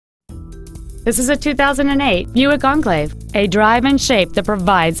This is a 2008 Buick Enclave, a drive and shape that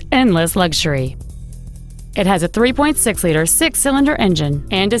provides endless luxury. It has a 3.6-liter six-cylinder engine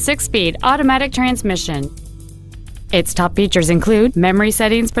and a 6-speed automatic transmission. Its top features include memory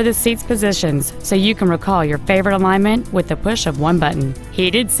settings for the seat's positions, so you can recall your favorite alignment with the push of one button,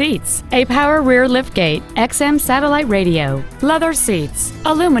 heated seats, a power rear liftgate, XM satellite radio, leather seats,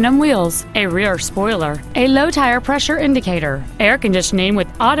 aluminum wheels, a rear spoiler, a low tire pressure indicator, air conditioning with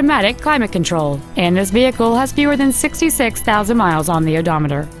automatic climate control, and this vehicle has fewer than 66,000 miles on the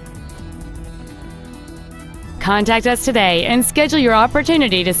odometer. Contact us today and schedule your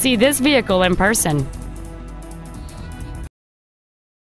opportunity to see this vehicle in person.